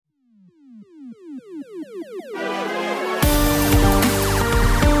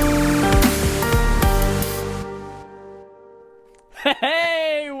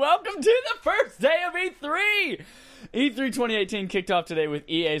E3 2018 kicked off today with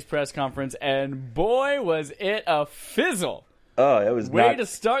EA's press conference, and boy, was it a fizzle. Oh, it was Way to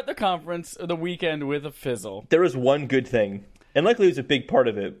start the conference, or the weekend, with a fizzle. There was one good thing, and luckily it was a big part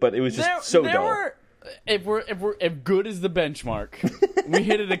of it, but it was just so dull. If good is the benchmark, we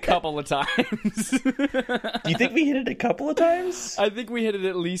hit it a couple of times. Do you think we hit it a couple of times? I think we hit it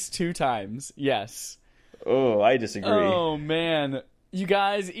at least 2 times. Yes. Oh, I disagree. Oh man, you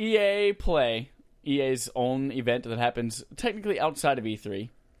guys, EA Play, EA's own event that happens technically outside of E3,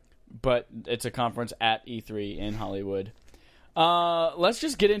 but it's a conference at E3 in Hollywood. Let's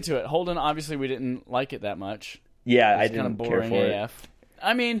just get into it. Holden, obviously, we didn't like it that much. Yeah, I It's kind didn't of care boring for AF.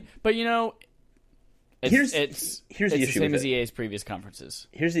 I mean, but you know, Here's the it's issue the same with as it. EA's previous conferences.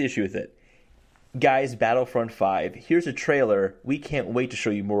 Here's the issue with it. Guys, Battlefront 5, here's a trailer. We can't wait to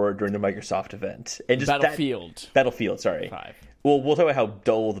show you more during the Microsoft event. And just Battlefield, sorry. 5. Well, we'll talk about how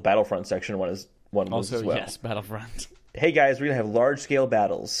dull the Battlefront section was Also, as well. yes, Battlefront. Hey guys, we're going to have large-scale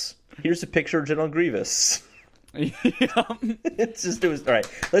battles. Here's a picture of General Grievous. It was all right.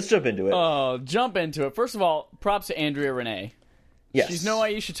 Let's jump into it. Oh, jump into it. First of all, props to Andrea Renee. Yes. She's no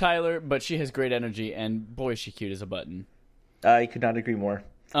Aisha Tyler, but she has great energy, and boy, is she cute as a button. I could not agree more.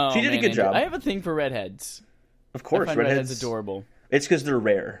 Oh, she did man, a good Andrea. job. I have a thing for redheads. Of course, I find redheads adorable. It's because they're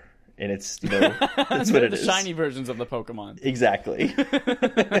rare, and it's that's what it is. The shiny versions of the Pokemon. Exactly.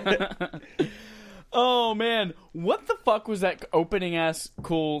 Oh man, what the fuck was that opening ass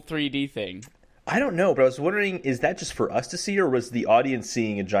cool 3D thing? I don't know, but I was wondering, is that just for us to see, or was the audience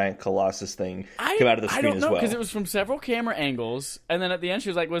seeing a giant Colossus thing come out of the screen as well? I don't know, because it was from several camera angles, and then at the end she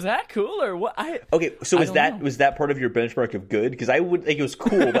was like, was that cool, or what? Okay, so was that part of your benchmark of good? Because I would think it was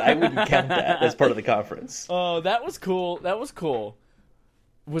cool, but I wouldn't count that as part of the conference. Oh, that was cool. That was cool.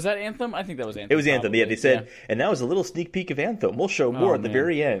 Was that Anthem? I think that was Anthem. It was Anthem, probably. yeah. They said, and that was a little sneak peek of Anthem. We'll show more at the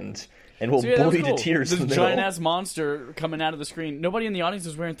very end. And we'll bore you to tears in the middle. Giant ass monster coming out of the screen. Nobody in the audience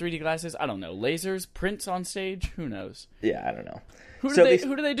was wearing 3D glasses. I don't know. Lasers, Prince on stage. Who knows? Yeah, I don't know. Who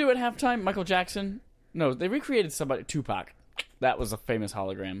do they do at halftime? Michael Jackson? No, they recreated somebody. Tupac. That was a famous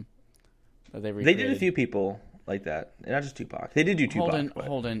hologram that they recreated. They did a few people like that, and not just Tupac. They did do Tupac.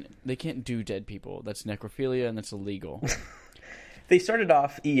 Holden. They can't do dead people. That's necrophilia, and that's illegal. They started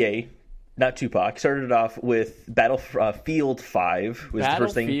off EA. Not Tupac. Started it off with Battlefield 5 was the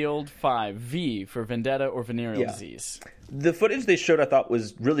first thing. Battlefield 5, V for Vendetta or Venereal Disease. The footage they showed I thought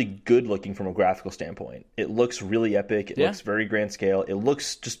was really good looking from a graphical standpoint. It looks really epic. It looks very grand scale. It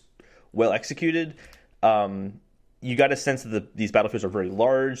looks just well executed. You got a sense that these battlefields are very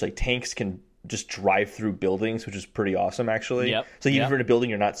large. Like tanks can just drive through buildings, which is pretty awesome actually. Yep. So even if you're in a building,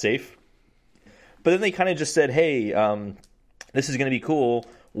 you're not safe. But then they kind of just said, hey, this is going to be cool.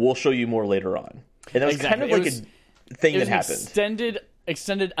 We'll show you more later on. And that was kind of like a thing that happened.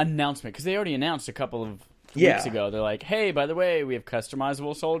 Extended announcement, because they already announced a couple of weeks ago. They're like, hey, by the way, we have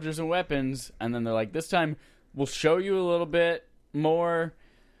customizable soldiers and weapons. And then they're like, this time we'll show you a little bit more.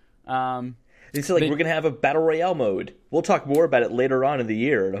 They said, we're going to have a Battle Royale mode. We'll talk more about it later on in the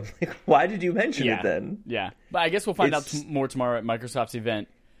year. And I'm like, why did you mention it then? Yeah. But I guess we'll find out more tomorrow at Microsoft's event.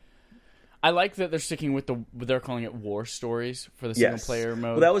 I like that they're sticking with they're calling it war stories for the single player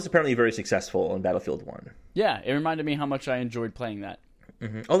mode. Well, that was apparently very successful in Battlefield 1. Yeah, it reminded me how much I enjoyed playing that.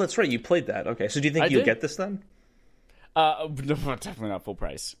 Mm-hmm. Oh, that's right. You played that. Okay. So do you think you'll get this then? Definitely not full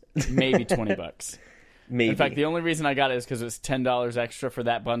price. Maybe $20. Maybe. In fact, the only reason I got it is because it was $10 extra for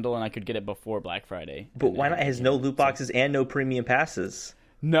that bundle, and I could get it before Black Friday. But why not? It has no loot boxes and no premium passes.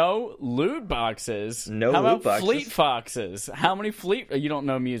 No loot boxes. No How loot about boxes? Fleet Foxes? How many Fleet? You don't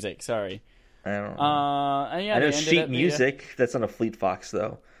know music. Sorry. I don't know. And yeah, I know sheet music. That's not a Fleet Fox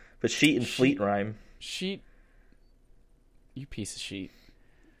though. But sheet and fleet rhyme. Sheet. You piece of shit.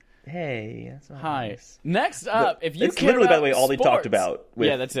 Hey, that's not Hi. nice. Next up, if you It's care literally, by the about way, all they talked about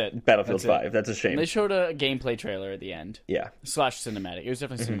with that's it. Battlefield 5. That's a shame. They showed a gameplay trailer at the end. Yeah. / cinematic. It was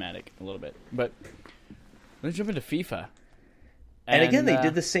definitely cinematic a little bit. But let's jump into FIFA. And again, they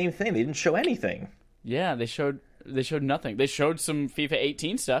did the same thing. They didn't show anything. Yeah, they showed nothing. They showed some FIFA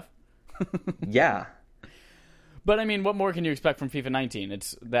 18 stuff. Yeah. But I mean, what more can you expect from FIFA 19?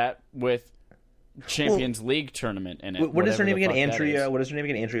 It's that with Champions League tournament in it. What is her name again? Andrea. What is her name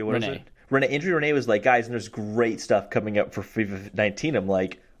again? Andrea. What Renee. is it? Andrea Renee was like, guys, and there's great stuff coming up for FIFA 19. I'm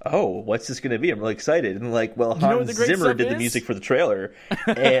like, oh, what's this going to be? I'm really excited. And like, well, Hans Zimmer did the music for the trailer.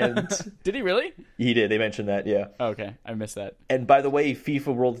 And did he really? He did. They mentioned that, yeah. Oh, okay, I missed that. And by the way,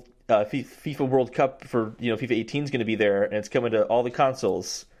 FIFA World Cup for FIFA 18 is going to be there, and it's coming to all the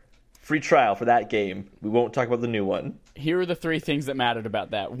consoles. Free trial for that game. We won't talk about the new one. Here are the 3 things that mattered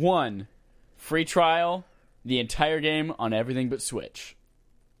about that. 1, free trial, the entire game on everything but Switch.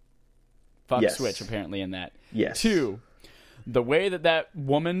 Fuck Yes. Switch, apparently, in that. Yes. 2, the way that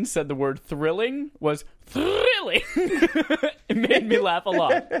woman said the word thrilling was thrilling. It made me laugh a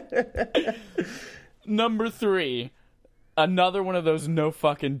lot. Number 3, another one of those no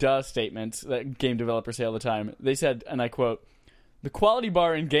fucking duh statements that game developers say all the time. They said, and I quote, "The quality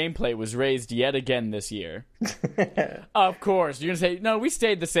bar in gameplay was raised yet again this year." Of course. You're going to say, no, we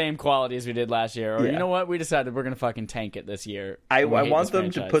stayed the same quality as we did last year. Or, you know what? We decided we're going to fucking tank it this year. I want them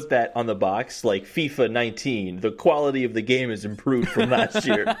to put that on the box, like FIFA 19. The quality of the game is improved from last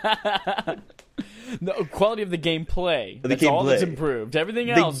year. The quality of the gameplay. That's gameplay. all that's improved. Everything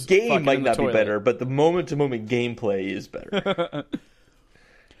else, The game fucking might in the not be toilet. better, but the moment-to-moment gameplay is better.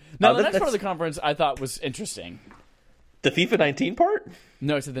 Now, the next part of the conference I thought was interesting. The FIFA 19 part?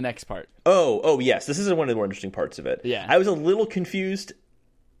 No, it's the next part. Oh, yes. This is one of the more interesting parts of it. Yeah. I was a little confused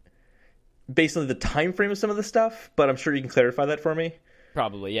based on the time frame of some of the stuff, but I'm sure you can clarify that for me.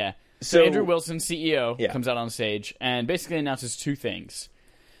 Probably, yeah. So- So Andrew Wilson, CEO, Yeah. comes out on stage and basically announces 2 things.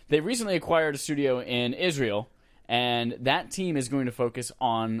 They recently acquired a studio in Israel, and that team is going to focus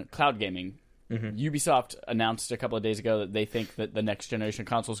on cloud gaming. Ubisoft announced a couple of days ago that they think that the next generation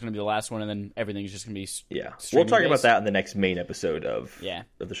console is going to be the last one, and then everything's just going to be Yeah. We'll streaming talk about based. that in the next main episode of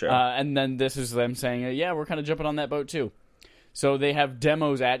the show. And then this is them saying, yeah, we're kind of jumping on that boat too. So they have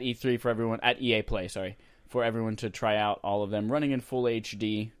demos at E3 for everyone, at EA Play, for everyone to try out, all of them running in full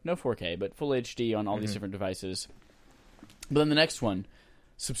HD, no 4K, but full HD on all these different devices. But then the next one,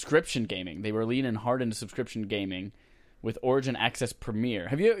 subscription gaming. They were leaning hard into subscription gaming with Origin Access Premier.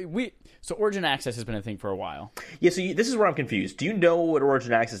 So Origin Access has been a thing for a while. Yeah, so this is where I'm confused. Do you know what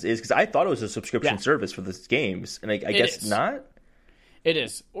Origin Access is? Because I thought it was a subscription Yeah. service for these games, and I guess is. not? It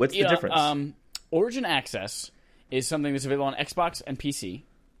is. What's the difference? Origin Access is something that's available on Xbox and PC.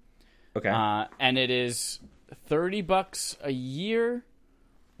 Okay. And it is $30 a year,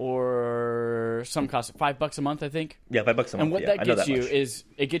 or some cost $5 a month, I think. yeah, $5 a month. And what yeah, that I know gets you much. is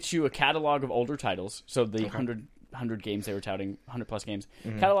it gets you a catalog of older titles. So the 100 games they were touting, 100 plus games,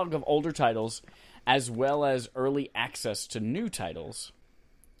 catalog of older titles, as well as early access to new titles,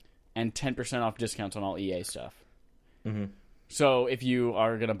 and 10% off discounts on all EA stuff. So if you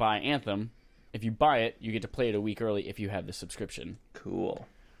are going to buy Anthem, if you buy it, you get to play it a week early if you have the subscription. Cool.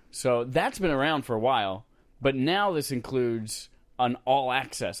 So that's been around for a while, but now this includes an all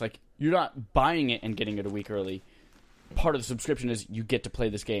access. Like, you're not buying it and getting it a week early. Part of the subscription is you get to play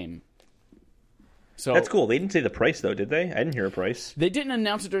this game. So That's cool. They didn't say the price, though, did they? I didn't hear a price. They didn't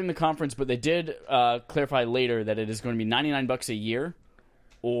announce it during the conference, but they did clarify later that it is going to be $99 a year,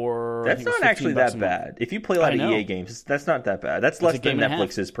 or I That's think it was not actually $15 that a month. bad. If you play a lot I of know. EA games, that's not that bad. That's less a game than and a half.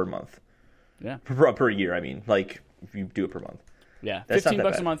 Netflix is per month. Yeah, Per year, I mean. Like, if you do it per month. yeah, That's not that $15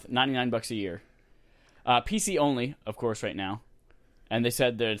 a bad. month, $99 a year. PC only, of course, right now. And they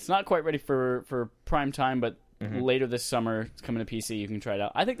said that it's not quite ready for prime time, but later this summer it's coming to PC. You can try it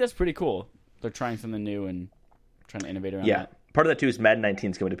out. I think that's pretty cool. They're trying something new and trying to innovate around Yeah. that. Part of that, too, is Madden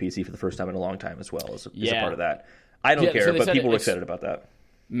 19 is coming to PC for the first time in a long time as well, is a Yeah. part of that. I don't Yeah, so care, they but said people were it's- excited about that.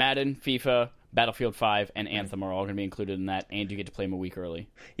 Madden, FIFA, Battlefield 5, and Anthem are all going to be included in that, and you get to play them a week early.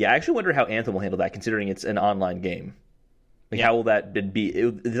 Yeah, I actually wonder how Anthem will handle that, considering it's an online game. Like, Yeah. how will that be?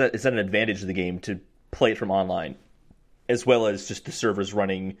 Is that an advantage of the game to play it from online, as well as just the servers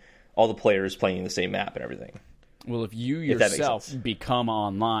running, all the players playing the same map and everything? Well, if you If that makes yourself sense. become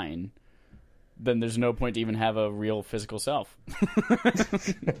online, then there's no point to even have a real physical self.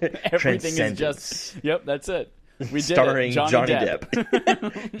 Everything is just... Yep, that's it. We did Starring it. Johnny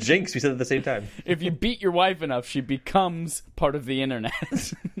Depp. Jinx, we said it at the same time. If you beat your wife enough, she becomes part of the internet.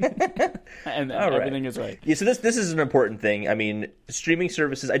 And All right. everything is right. Yeah, so this is an important thing. I mean, streaming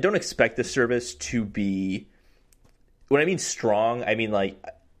services, I don't expect this service to be... When I mean strong, I mean, like,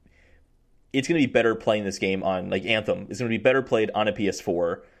 it's going to be better playing this game on, like, Anthem. It's going to be better played on a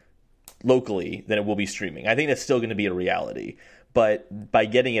PS4 locally than it will be streaming. I think that's still going to be a reality. But by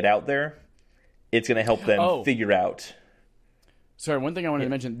getting it out there, it's going to help them figure out... Sorry, one thing I wanted to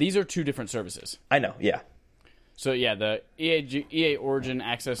mention. These are 2 different services. I know, yeah. So, yeah, the EA Origin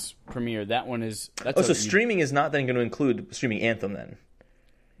Access Premier, that one is... So streaming is not then going to include streaming Anthem then?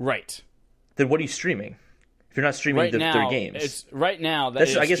 Right. Then what are you streaming? If you're not streaming their games. Right now... I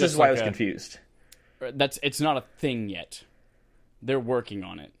guess this is why I was confused. It's not a thing yet. They're working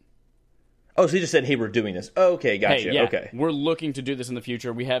on it. Oh, so you just said, hey, we're doing this. Okay, gotcha. Hey, yeah, Okay. we're looking to do this in the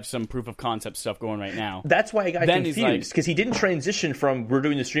future. We have some proof of concept stuff going right now. That's why I got Then he's confused, because he didn't transition from we're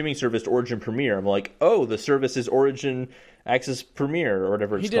doing the streaming service to Origin Premier. I'm like, oh, the service is Origin Access Premier or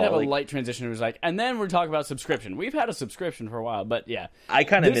whatever it's He did called. have a light transition. It was like, and then we're talking about subscription. We've had a subscription for a while, but yeah. I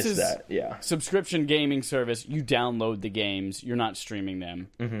kind of This missed is that, yeah. Subscription gaming service. You download the games. You're not streaming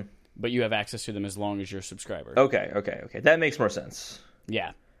them. but you have access to them as long as you're a subscriber. Okay. That makes more sense.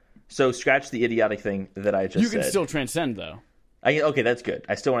 Yeah. So scratch the idiotic thing that I just said. You can still transcend, though. Okay, that's good.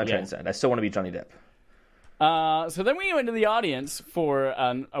 I still want to transcend. I still want to be Johnny Depp. So then we went to the audience for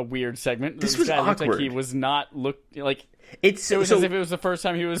a weird segment. This was awkward. Looked like he was not like. It was as if it was the first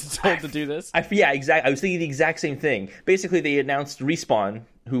time he was told to do this. Yeah, exactly. I was thinking the exact same thing. Basically, they announced Respawn,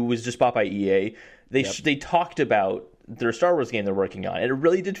 who was just bought by EA. They talked about their Star Wars game they're working on, and it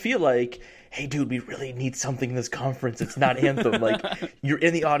really did feel like, hey, dude, we really need something in this conference. It's not Anthem. Like, you're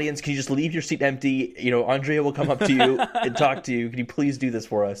in the audience. Can you just leave your seat empty? Andrea will come up to you and talk to you. Can you please do this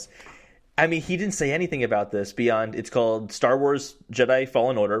for us? I mean, he didn't say anything about this beyond it's called Star Wars Jedi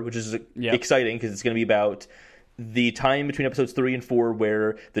Fallen Order, which is exciting because it's going to be about the time between episodes 3 and 4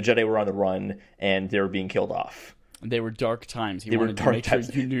 where the Jedi were on the run and they were being killed off. They were dark times. He wanted to make sure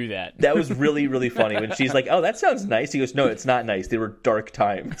you knew that. That was really, really funny. When she's like, oh, that sounds nice. He goes, no, it's not nice. They were dark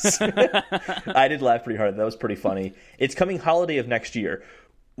times. I did laugh pretty hard. That was pretty funny. It's coming holiday of next year,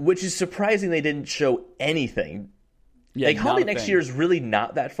 which is surprising they didn't show anything. Yeah, holiday next year is really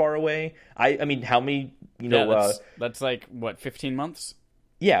not that far away. I mean, how many, that's like, what, 15 months?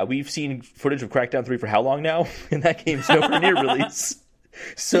 Yeah, we've seen footage of Crackdown 3 for how long now? And that game's nowhere near release.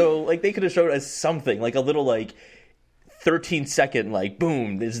 So, they could have showed us something, like a little, 13-second,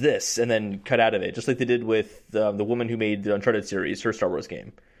 boom, there's this, and then cut out of it, just like they did with the woman who made the Uncharted series, her Star Wars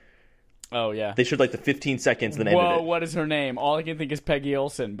game. Oh, yeah. They showed, the 15 seconds, and then ended it. What is her name? All I can think is Peggy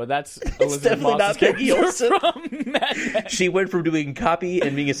Olson, but that's Elizabeth definitely not Peggy Olson. She went from doing copy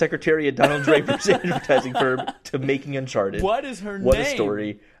and being a secretary at Donald Draper's advertising firm to making Uncharted. What is her name? What a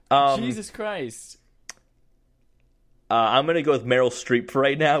story. Jesus Christ. I'm going to go with Meryl Streep for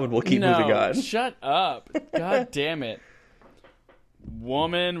right now, and we'll keep moving on. Shut up. God damn it.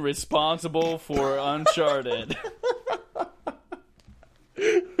 Woman responsible for Uncharted.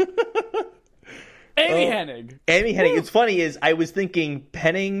 Amy Hennig. Amy Hennig. It's funny is I was thinking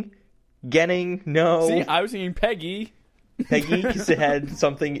Penning, Genning, no. See, I was thinking Peggy. Peggy, because it had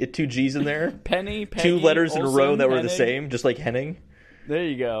something, 2 G's in there. Peggy, 2 letters Olsen, in a row that were Hennig. the same, just like Henning. There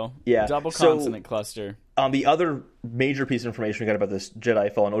you go. Yeah. Double consonant cluster. The other major piece of information we got about this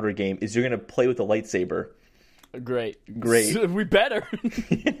Jedi Fallen Order game is you're going to play with the lightsaber. Great. So we better.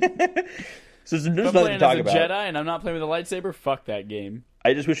 So there's nothing to talk about. Jedi and I'm not playing with a lightsaber. Fuck that game.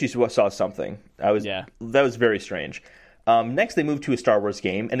 I just wish you saw something. That was very strange. Next, they moved to a Star Wars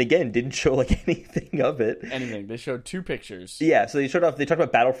game, and again, didn't show anything of it. Anything. They showed 2 pictures. Yeah, so they talked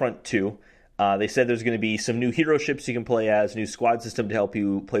about Battlefront 2. They said there's going to be some new hero ships you can play as, new squad system to help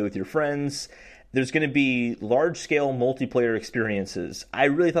you play with your friends. There's going to be large-scale multiplayer experiences. I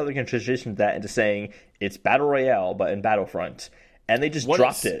really thought they were going to transition that into saying it's Battle Royale, but in Battlefront. And they just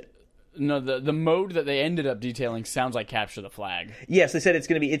dropped it. No, the mode that they ended up detailing sounds like Capture the Flag. Yes, they said it's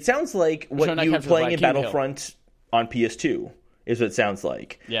going to be... It sounds like what you were playing in Battlefront on PS2 is what it sounds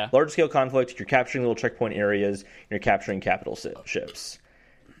like. Yeah. Large-scale conflict, you're capturing little checkpoint areas, you're capturing capital ships.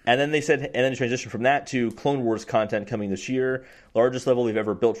 And then they said, and then transition from that to Clone Wars content coming this year. Largest level we've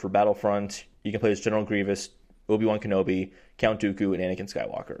ever built for Battlefront. You can play as General Grievous, Obi-Wan Kenobi, Count Dooku, and Anakin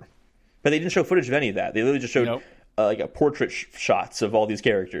Skywalker. But they didn't show footage of any of that. They literally just showed a portrait shots of all these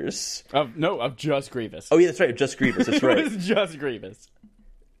characters. Of just Grievous. Oh yeah, that's right, just Grievous. That's right. It was just Grievous.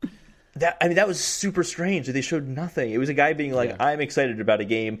 That was super strange. They showed nothing. It was a guy being like, I'm excited about a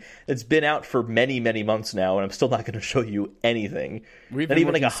game that's been out for many, many months now, and I'm still not going to show you anything. We've not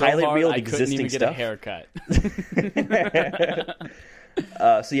even a highlight reel of existing stuff. I couldn't even get a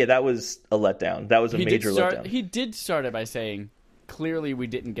haircut. So yeah, that was a letdown. That was a major letdown. He did start it by saying, clearly we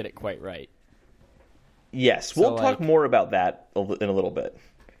didn't get it quite right. Yes, we'll talk more about that in a little bit.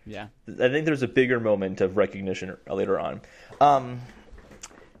 Yeah. I think there's a bigger moment of recognition later on.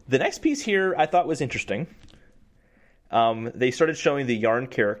 The next piece here I thought was interesting. They started showing the Yarn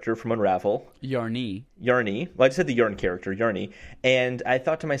character from Unravel. Yarny. Well, I just said the Yarn character, Yarny. And I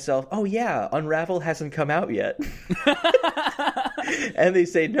thought to myself, oh yeah, Unravel hasn't come out yet. And they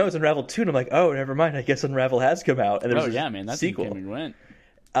say, no, it's Unravel 2. And I'm like, oh, never mind. I guess Unravel has come out. And there's man, that's sequel. Came and went.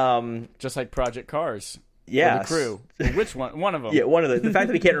 Just like Project Cars. Yeah. The Crew. Which one? One of them. Yeah, one of them. The fact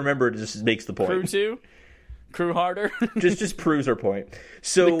that we can't remember just makes the point. Crew 2? Crew harder? just proves our point.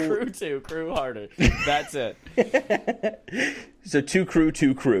 So the Crew 2, Crew harder. That's it. So 2 crew,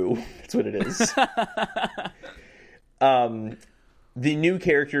 2 crew. That's what it is. The new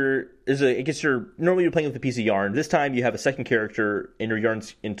character is I guess normally you're playing with a piece of yarn. This time you have a second character and your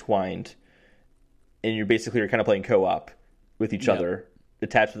yarn's entwined. And you're kind of playing co-op with each other,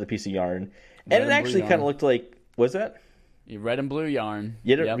 attached with a piece of yarn. And it actually kind of looked like, was that? Red and blue yarn.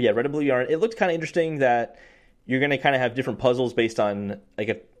 Yeah, red and blue yarn. It looked kind of interesting that you're going to kind of have different puzzles based on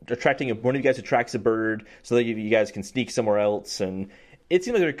like attracting one of you guys attracts a bird so that you guys can sneak somewhere else. And it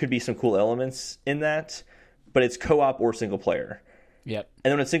seems like there could be some cool elements in that, but it's co-op or single player. Yep.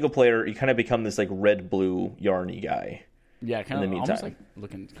 And then when it's single player, you kind of become this like red-blue yarny guy. Yeah, kind of almost like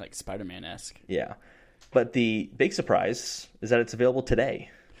looking like Spider-Man-esque. Yeah. But the big surprise is that it's available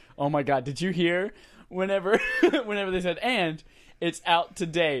today. Oh my God! Did you hear whenever they said and it's out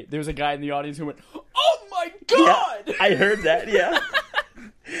today? There was a guy in the audience who went, "Oh my God!" Yeah, I heard that. Yeah.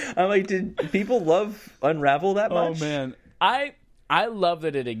 I'm like, did people love Unravel that much? Oh man, I love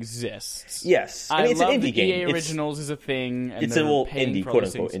that it exists. Yes, I mean, it's an indie game. EA Originals is a thing. And it's a little indie, quote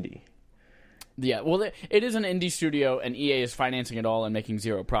unquote indie. Yeah, well, it is an indie studio, and EA is financing it all and making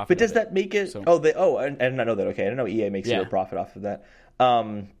zero profit. But does that make it? So. I did not know that. Okay, I didn't know EA makes zero profit off of that.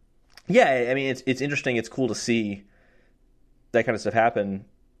 Yeah, I mean, it's interesting. It's cool to see that kind of stuff happen.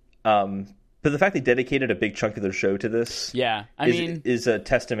 But the fact they dedicated a big chunk of their show to this, is a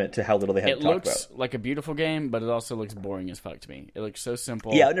testament to how little they had to talk about. It looks like a beautiful game, but it also looks boring as fuck to me. It looks so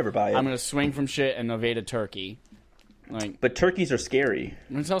simple. Yeah, I'd never buy it. I'm going to swing from shit and evade a turkey. But turkeys are scary.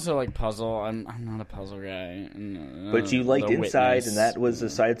 It's also like puzzle. I'm not a puzzle guy. But you liked Inside, and that was a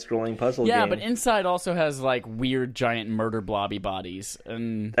side-scrolling puzzle game. Yeah, but Inside also has like weird giant murder blobby bodies,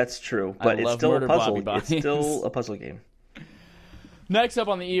 and that's true. But it's still a puzzle. It's still a puzzle game. Next up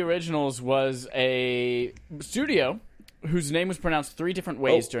on the E Originals was a studio whose name was pronounced 3 different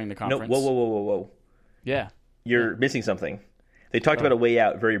ways during the conference. No, whoa. Yeah. You're missing something. They talked about A Way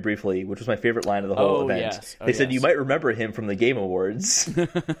Out very briefly, which was my favorite line of the whole event. Yes. They said you might remember him from the Game Awards.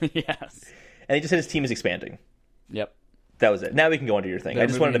 Yes. And they just said his team is expanding. Yep. That was it. Now we can go on to your thing. I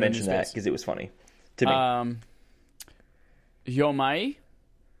just wanted to mention that because it was funny to me. Yomai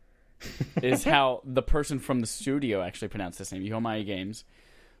is how the person from the studio actually pronounced this name. Yomai Games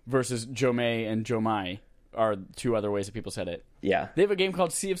versus Jomei and Jomai are 2 other ways that people said it. Yeah. They have a game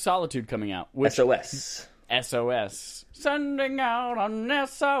called Sea of Solitude coming out. Which, SOS. Sending out on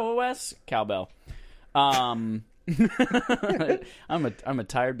SOS. Cowbell. I'm a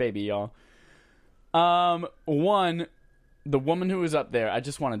tired baby, y'all. One, the woman who was up there, I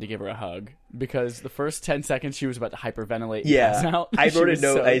just wanted to give her a hug because the first 10 seconds she was about to hyperventilate. Yeah, I wrote a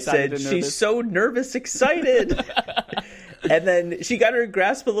note. I said she's so nervous, excited. And then she got her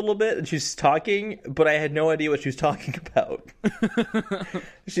grasp a little bit, and she's talking, but I had no idea what she was talking about.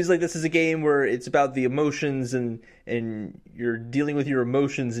 She's like, this is a game where it's about the emotions, and you're dealing with your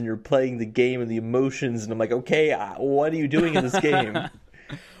emotions, and you're playing the game and the emotions. And I'm like, okay, what are you doing in this game?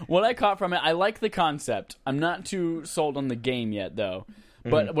 What I caught from it, I like the concept. I'm not too sold on the game yet, though.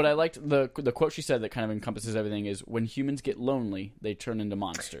 But what I liked, the quote she said that kind of encompasses everything is, when humans get lonely, they turn into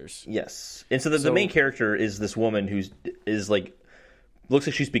monsters. Yes. And so the main character is this woman is like, looks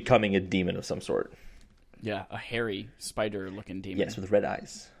like she's becoming a demon of some sort. Yeah, a hairy spider-looking demon. Yes, with red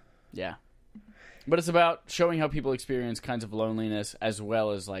eyes. Yeah. But it's about showing how people experience kinds of loneliness as well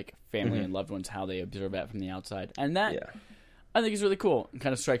as like family and loved ones, how they observe that from the outside. And that, I think, is really cool. It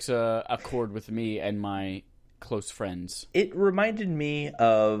kind of strikes a chord with me and my close friends. It reminded me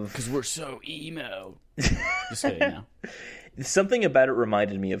of... Because we're so emo. Just kidding now. Something about it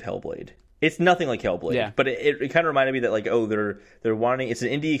reminded me of Hellblade. It's nothing like Hellblade, but it kind of reminded me that like, they're wanting... It's an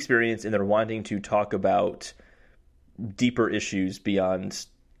indie experience, and they're wanting to talk about deeper issues beyond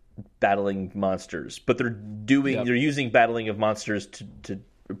battling monsters. But they're using battling of monsters to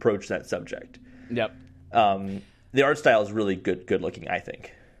approach that subject. Yep. The art style is really good looking, I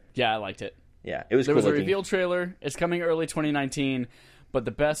think. Yeah, I liked it. Yeah, it was cool looking. There was a reveal trailer. It's coming early 2019, but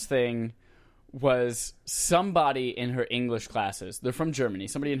the best thing was somebody in her English classes, they're from Germany,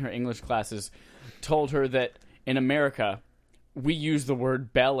 somebody in her English classes told her that in America, we use the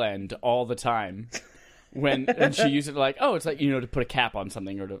word bell end all the time. And she used it like, it's like, to put a cap on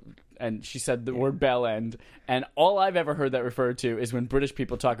something. And she said the word bell end. And all I've ever heard that referred to is when British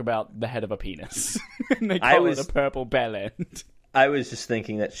people talk about the head of a penis. And they call it a purple bell end. I was just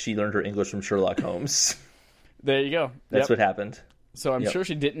thinking that she learned her English from Sherlock Holmes. There you go. That's what happened. So I'm sure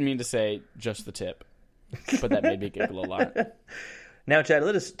she didn't mean to say just the tip, but that made me giggle a lot. Now, Chad,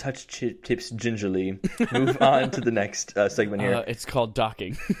 let us touch tips gingerly. Move on to the next segment here. It's called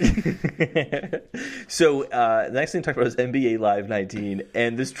docking. So the next thing to talk about is NBA Live 19,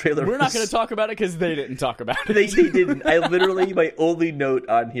 and this trailer. We're not going to talk about it because they didn't talk about it. They didn't. I literally, my only note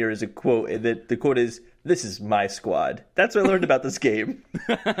on here is a quote, and the quote is, "This is my squad." That's what I learned about this game.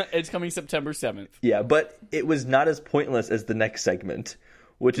 It's coming September 7th. Yeah, but it was not as pointless as the next segment,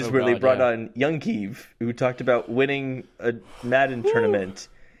 which is where they brought on Young Keeve, who talked about winning a Madden tournament.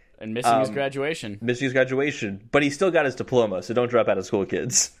 And missing his graduation. But he still got his diploma, so don't drop out of school,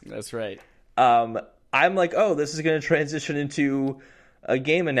 kids. That's right. I'm like, oh, this is going to transition into a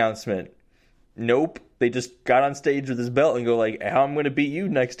game announcement. Nope. They just got on stage with his belt and go like, how I'm going to beat you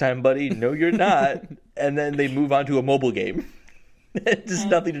next time, buddy. No, you're not. And then they move on to a mobile game. It has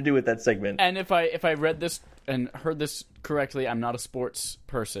nothing to do with that segment. And if I read this and heard this correctly, I'm not a sports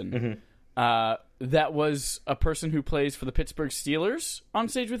person. That was a person who plays for the Pittsburgh Steelers on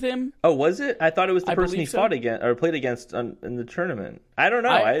stage with him. Oh, was it? I thought it was the person he fought against or played against in the tournament. I don't know.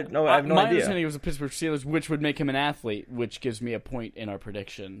 I have no idea. My understanding was the Pittsburgh Steelers, which would make him an athlete, which gives me a point in our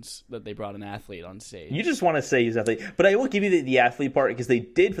predictions that they brought an athlete on stage. You just want to say he's an athlete. But I will give you the athlete part because they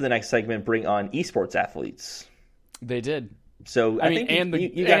did for the next segment bring on esports athletes. They did. So I mean, think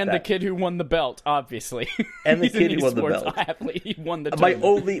and the kid who won the belt, obviously, and the kid who won the belt. Athlete. He won the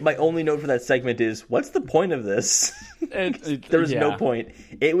tournament. My only note for that segment is, what's the point of this? There was no point.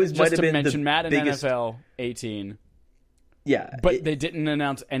 It was just might have to been mention the Madden biggest... NFL 18. Yeah, but they didn't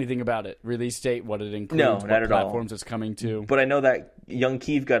announce anything about it. Release date, what it includes, no, what not at platforms all. It's coming to. But I know that young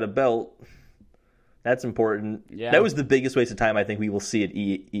Keith got a belt. That's important. Yeah. That was the biggest waste of time I think we will see at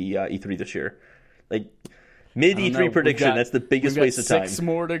E3 this year. Like. Mid E3 prediction, that's the biggest waste of time. 6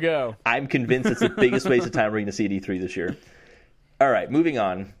 more to go. I'm convinced it's the biggest waste of time we're going to see at E3 this year. All right, moving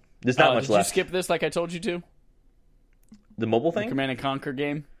on. There's not much left. Did you skip this like I told you to? The mobile thing? The Command & Conquer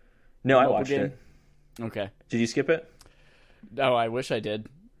game? No, I watched it. Okay. Did you skip it? Oh, I wish I did,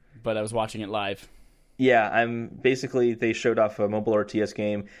 but I was watching it live. Yeah, basically, they showed off a mobile RTS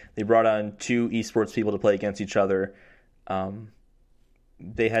game. They brought on 2 esports people to play against each other.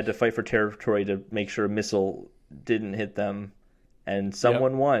 They had to fight for territory to make sure a missile didn't hit them, and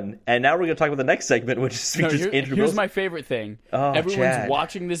someone won. And now we're going to talk about the next segment, which features Andrew Wilson. Here's my favorite thing. Oh, everyone's Chad.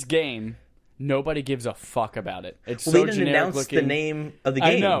 watching this game. Nobody gives a fuck about it. It's well, so they didn't generic announce looking. the name of the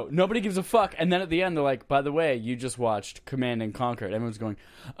game. I know. Nobody gives a fuck. And then at the end, they're like, by the way, you just watched Command and Conquer. And everyone's going,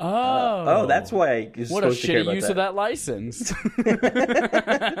 oh. That's why I was what a supposed to care shitty about use that. of that license.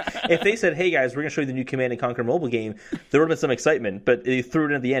 If they said, hey guys, we're going to show you the new Command & Conquer mobile game, there would have been some excitement. But they threw it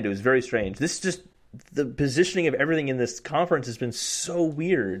in at the end. It was very strange. This is just, the positioning of everything in this conference has been so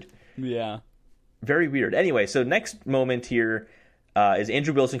weird. Yeah. Very weird. Anyway, so next moment here is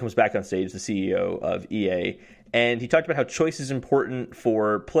Andrew Wilson comes back on stage, the CEO of EA, and he talked about how choice is important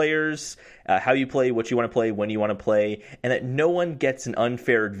for players, how you play, what you want to play, when you want to play, and that no one gets an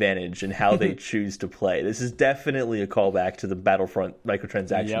unfair advantage in how they choose to play. This is definitely a callback to the Battlefront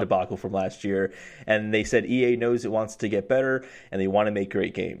microtransaction debacle from last year, and they said EA knows it wants to get better, and they want to make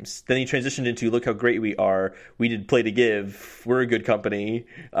great games. Then he transitioned into, look how great we are, we did Play to Give, we're a good company,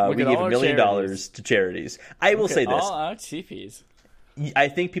 we gave $1 million to charities. I will say this. All our cheapies. I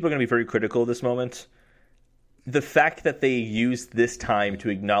think people are going to be very critical of this moment. The fact that they used this time to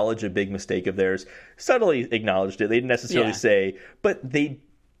acknowledge a big mistake of theirs, subtly acknowledged it. They didn't necessarily say, but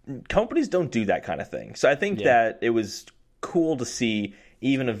companies don't do that kind of thing. So I think that it was cool to see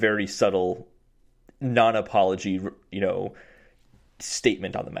even a very subtle non-apology,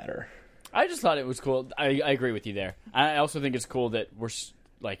 statement on the matter. I just thought it was cool. I agree with you there. I also think it's cool that we're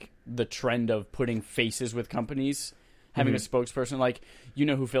like the trend of putting faces with companies. Having a spokesperson, like, you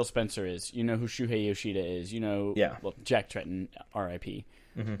know who Phil Spencer is, you know who Shuhei Yoshida is, well, Jack Tretton, R.I.P.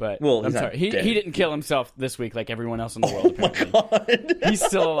 But I'm sorry, he didn't kill himself this week like everyone else in the world. Apparently. My God. He's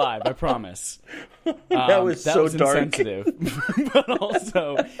still alive, I promise. That was so dark. Insensitive. But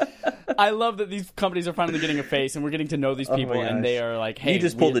also, I love that these companies are finally getting a face, and we're getting to know these people, and they are like, hey, you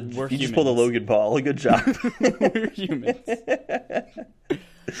just pulled the Logan Paul. Good job. We're humans.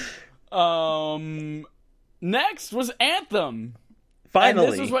 Next was Anthem. Finally.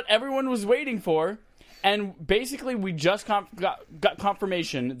 And this was what everyone was waiting for. And basically, we just got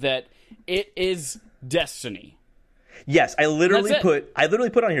confirmation that it is Destiny. Yes, I literally put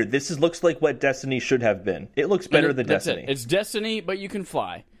on here, looks like what Destiny should have been. It looks better than Destiny. It's Destiny, but you can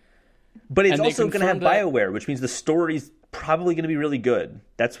fly. But it's also going to have BioWare, which means the story's probably going to be really good.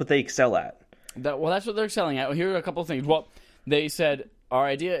 That's what they excel at. That's what they're excelling at. Here are a couple of things. Well, they said, our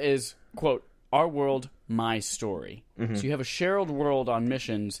idea is, quote, our world, my story. So you have a shared world on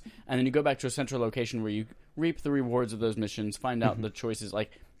missions, and then you go back to a central location where you reap the rewards of those missions, find out the choices.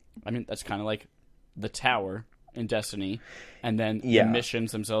 That's kind of like the tower in Destiny, and then the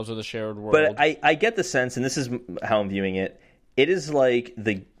missions themselves are the shared world. But I get the sense, and this is how I'm viewing it, it is like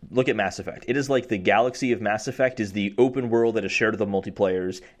look at Mass Effect. It is like the galaxy of Mass Effect is the open world that is shared with the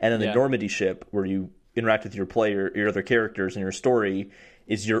multiplayers, and then the Normandy ship, where you interact with your other characters, and your story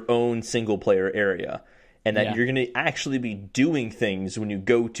is your own single-player area. And that you're going to actually be doing things when you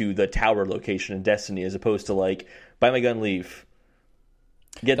go to the tower location in Destiny, as opposed to, buy my gun, leave.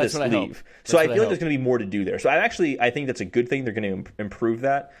 Get this, leave. So I feel like there's going to be more to do there. So I think that's a good thing. They're going to improve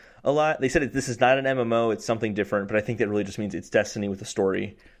that. a lot. They said this is not an MMO; it's something different. But I think that really just means it's Destiny with a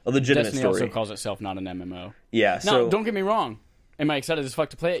story, a legitimate Destiny story. also calls itself not an MMO. Yeah. So now, don't get me wrong. Am I excited as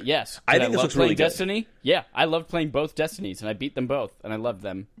fuck to play it? Yes. I think this looks really good. Destiny? Yeah, I loved playing both Destinies, and I beat them both, and I loved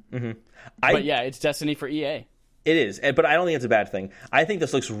them. Mm-hmm. But yeah, it's Destiny for EA. It is, but I don't think it's a bad thing. I think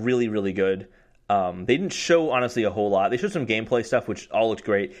this looks really, really good. They didn't show, honestly, a whole lot. They showed some gameplay stuff, which all looked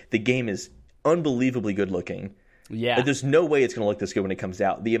great. The game is unbelievably good looking. Yeah. But there's no way it's going to look this good when it comes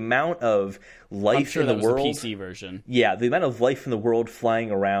out. The amount of life in the world. I'm sure that was the PC version. Yeah, the amount of life in the world flying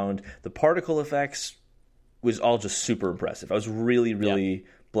around, the particle effects was all just super impressive. I was really, really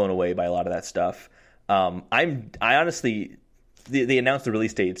blown away by a lot of that stuff. I honestly, they announced the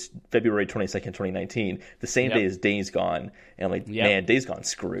release dates February 22nd, 2019, the same day as Days Gone, and I'm like, man, Days Gone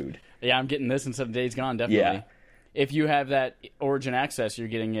screwed. Yeah, I'm getting this instead of Days Gone, definitely. Yeah. If you have that Origin access, you're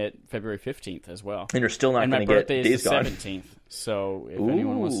getting it February 15th as well. And you're still not going to get Days Gone. And my birthday is the 17th, so if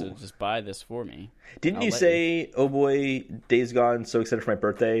anyone wants to just buy this for me. Didn't you say, oh boy, Days Gone, so excited for my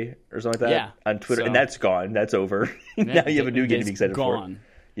birthday, or something like that? On Twitter, and that's gone. That's over. Now you have a new game to be excited for.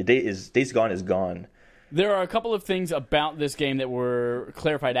 Yeah, Days Gone is gone. There are a couple of things about this game that were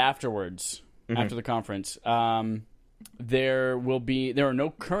clarified afterwards, after the conference. There are no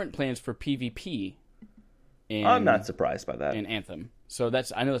current plans for PvP. I'm not surprised by that. In Anthem. So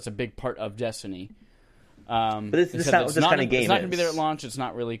I know that's a big part of Destiny. But this is not what this kind of game is. It's not going to be there at launch. It's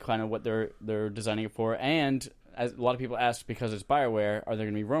not really kind of what they're designing it for. And as a lot of people asked, because it's BioWare, are there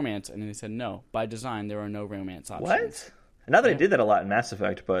going to be romance? And they said no. By design, there are no romance options. What? Not that I did that a lot in Mass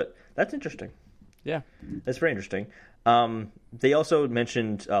Effect, but that's interesting. Yeah. That's very interesting. They also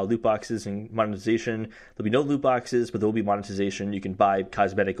mentioned loot boxes and monetization. There'll be no loot boxes, but there will be monetization. You can buy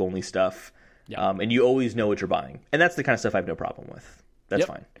cosmetic-only stuff. Yeah. And you always know what you're buying. And that's the kind of stuff I have no problem with. That's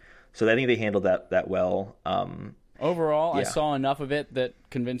fine. So I think they handled that well. Overall, I saw enough of it that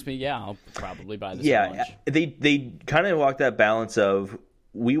convinced me, I'll probably buy this at launch. They kind of walked that balance of,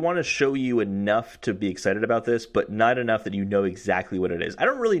 we want to show you enough to be excited about this, but not enough that you know exactly what it is. I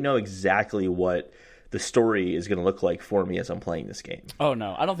don't really know exactly what the story is going to look like for me as I'm playing this game. Oh,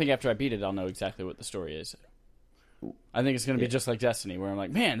 no. I don't think after I beat it, I'll know exactly what the story is. I think it's going to be just like Destiny, where I'm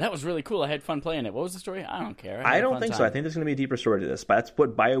like, man, that was really cool. I had fun playing it. What was the story? I don't care. I don't think so. I think there's going to be a deeper story to this. But that's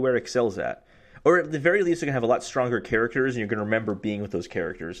what BioWare excels at. Or at the very least, they're going to have a lot stronger characters, and you're going to remember being with those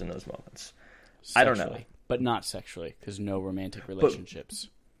characters in those moments. Sexually, I don't know. But not sexually, because no romantic relationships.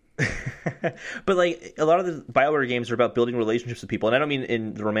 But like a lot of the BioWare games are about building relationships with people, and I don't mean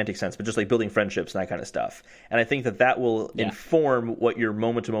in the romantic sense, but just like building friendships and that kind of stuff. And I think that will inform what your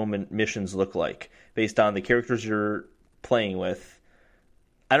moment-to-moment missions look like based on the characters you're playing with.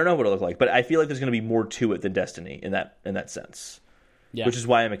 I don't know what it'll look like, but I feel like there's going to be more to it than Destiny in that sense. Yeah. Which is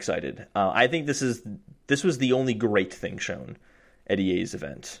why I'm excited. I think this was the only great thing shown at EA's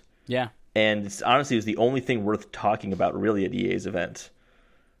event. Yeah, and honestly, it was the only thing worth talking about really at EA's event.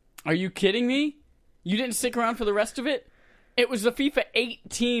 Are you kidding me? You didn't stick around for the rest of it? It was the FIFA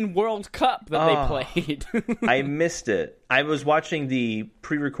 18 World Cup that they played. I missed it. I was watching the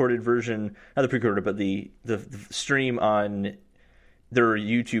pre-recorded version, not the pre-recorded, but the stream on their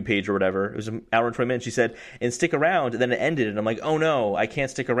YouTube page or whatever. It was an hour and 20 minutes. She said, and stick around, and then it ended, and I'm like, oh no, I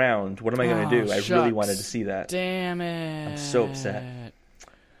can't stick around. What am I going to do? Shucks. I really wanted to see that. Damn it. I'm so upset.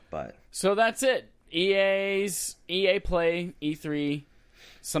 But so that's it. EA Play, E3,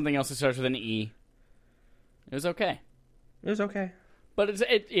 something else that starts with an E. It was okay. It was okay. But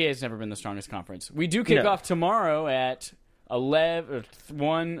EA has never been the strongest conference. We do kick off tomorrow at 11 or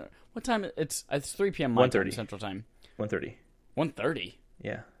 1. What time? It's 3 p.m. my time, Central Time. 1:30. 1:30?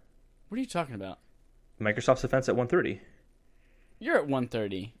 Yeah. What are you talking about? Microsoft's event's at 1:30. You're at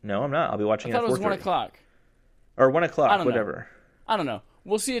 1:30. No, I'm not. I'll be watching at 4:30. I thought it was 1 o'clock. Or 1 o'clock, whatever. I don't know.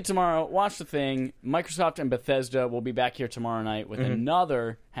 We'll see it tomorrow. Watch the thing. Microsoft and Bethesda will be back here tomorrow night with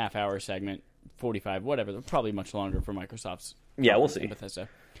another half-hour segment, 45, whatever. Probably much longer for Microsoft's. Yeah, we'll see. Bethesda.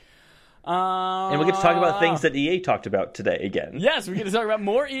 And we'll get to talk about things that EA talked about today again. Yes, we get to talk about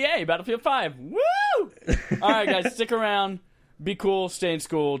more EA, Battlefield 5. Woo! All right, guys, stick around. Be cool, stay in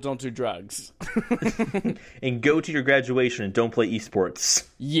school, don't do drugs. And go to your graduation and don't play esports.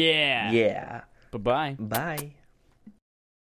 Yeah. Yeah. Bye-bye. Bye.